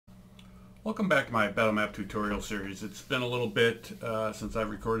Welcome back to my Battlemap tutorial series. It's been a little bit since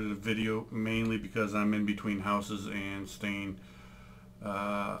I've recorded a video, mainly because I'm in between houses and staying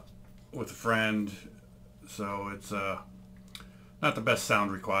with a friend, so it's not the best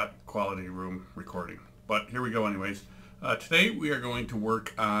sound quality room recording. But here we go anyways. Today we are going to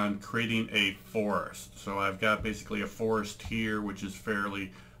work on creating a forest. So I've got basically a forest here, which is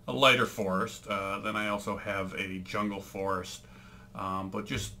fairly a lighter forest. Then I also have a jungle forest, but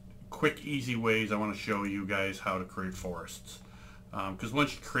just quick, easy ways I want to show you guys how to create forests. Because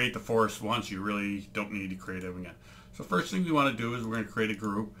once you create the forest once, you really don't need to create them again. So first thing we want to do is we're going to create a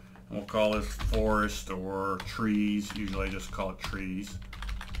group, and we'll call this forest or trees. Usually I just call it trees.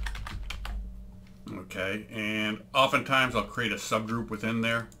 Okay, and oftentimes I'll create a subgroup within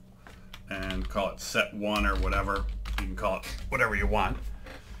there and call it set 1 or whatever. You can call it whatever you want.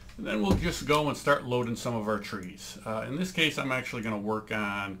 And then we'll just go and start loading some of our trees. In this case, I'm actually going to work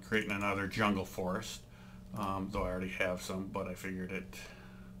on creating another jungle forest, though I already have some, but I figured it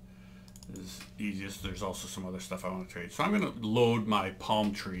is easiest. There's also some other stuff I want to trade. So I'm going to load my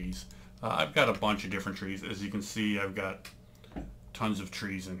palm trees. I've got a bunch of different trees. As you can see, I've got tons of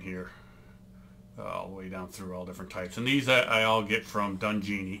trees in here, all the way down through all different types. And these I all get from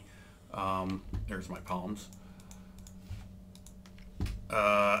Dungenie. There's my palms.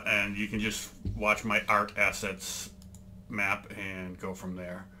 And you can just watch my art assets map and go from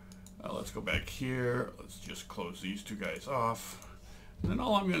there. Let's go back here. Let's just close these two guys off. And then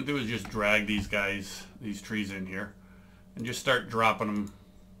all I'm going to do is just drag these trees in here and just start dropping them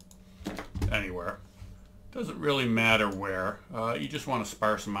anywhere. Doesn't really matter where. You just want to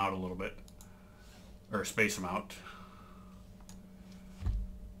sparse them out a little bit, or space them out.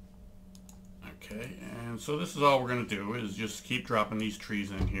 Okay, and so this is all we're going to do, is just keep dropping these trees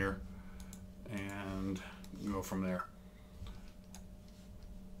in here and go from there.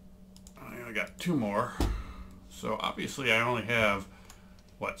 I got 2 more. So obviously I only have,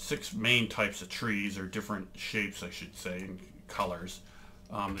 6 main types of trees, or different shapes I should say, and colors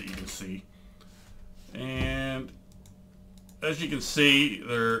that you can see. And as you can see,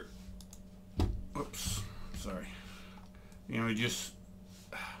 they're, oops, sorry. You just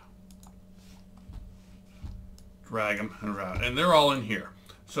drag them around, and they're all in here.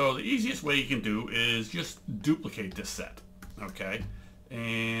 So the easiest way you can do is just duplicate this set, okay?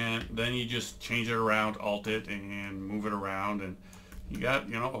 And then you just change it around, alt it, and move it around, and you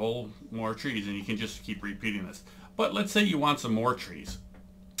got, a whole more trees, and you can just keep repeating this. But let's say you want some more trees,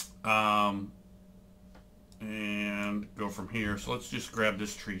 and go from here. So let's just grab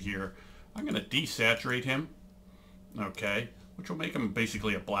this tree here. I'm going to desaturate him, okay, which will make him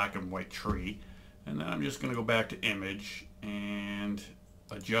basically a black and white tree. And then I'm just going to go back to image and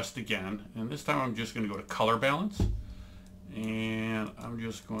adjust again. And this time I'm just going to go to color balance. And I'm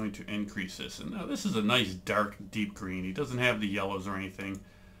just going to increase this. And now this is a nice dark deep green. He doesn't have the yellows or anything.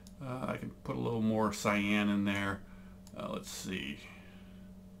 I can put a little more cyan in there. Let's see.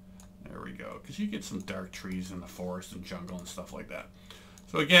 There we go. Because you get some dark trees in the forest and jungle and stuff like that.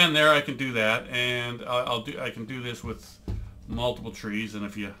 So again, there I can do that. And I can do this with multiple trees. And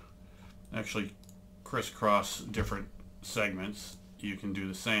if you actually crisscross different segments, you can do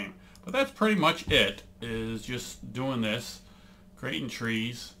the same. But that's pretty much it, is just doing this, creating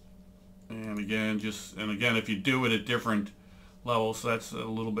trees, and again if you do it at different levels, so that's a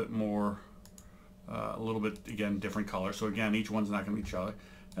little bit more, again different color. So again, each one's not going to be each other.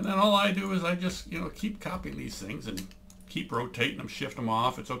 And then all I do is I just keep copying these things and keep rotating them, shift them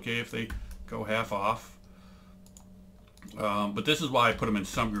off. It's okay if they go half off. But this is why I put them in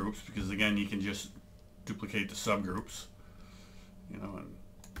subgroups, because again you can just duplicate the subgroups, and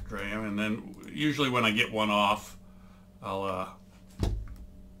drag them, and then usually when I get one off, I'll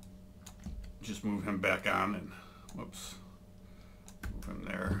just move him back on, and whoops, move him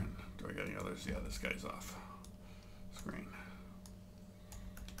there. And do I got any others? Yeah, this guy's off screen.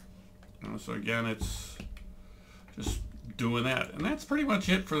 So again, it's just doing that, and that's pretty much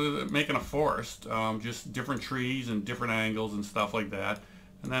it for making a forest. Just different trees and different angles and stuff like that.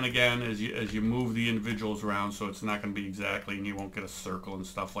 And then again, as you move the individuals around, so it's not going to be exactly, and you won't get a circle and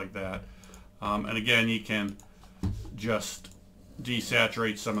stuff like that. And again, you can just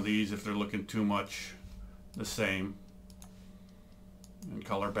desaturate some of these if they're looking too much the same, and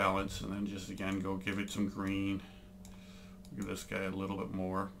color balance, and then just again go give it some green. Give this guy a little bit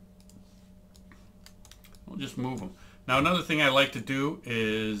more. We'll just move them. Now another thing I like to do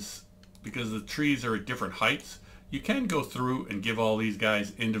is, because the trees are at different heights, you can go through and give all these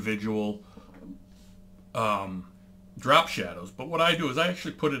guys individual drop shadows. But what I do is I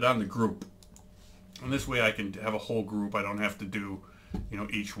actually put it on the group. And this way I can have a whole group. I don't have to do you know,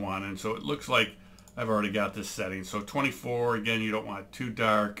 each one. And so it looks like I've already got this setting. So 24, again, you don't want it too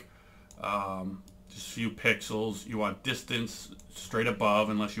dark. Just a few pixels. You want distance straight above,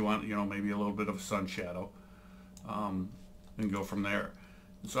 unless you want, you know, maybe a little bit of a sun shadow. And go from there.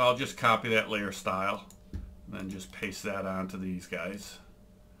 So I'll just copy that layer style and then just paste that onto these guys.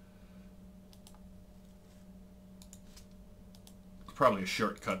 It's probably a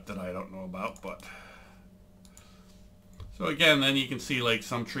shortcut that I don't know about, but so again, then you can see like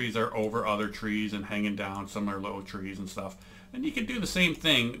some trees are over other trees and hanging down, some are low trees and stuff. And you can do the same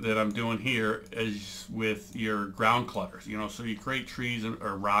thing that I'm doing here as with your ground clutters, you know, so you create trees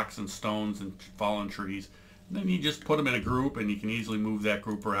or rocks and stones and fallen trees. And then you just put them in a group, and you can easily move that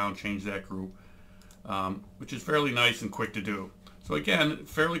group around, change that group, which is fairly nice and quick to do. So again,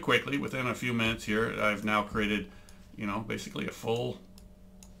 fairly quickly, within a few minutes here, I've now created, you know, basically a full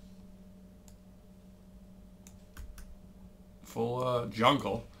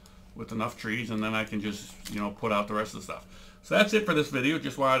jungle with enough trees, and then I can just, you know, put out the rest of the stuff. So that's it for this video.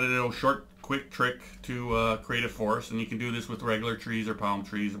 Just wanted a little short, quick trick to create a forest, and you can do this with regular trees or palm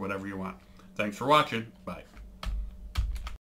trees or whatever you want. Thanks for watching. Bye.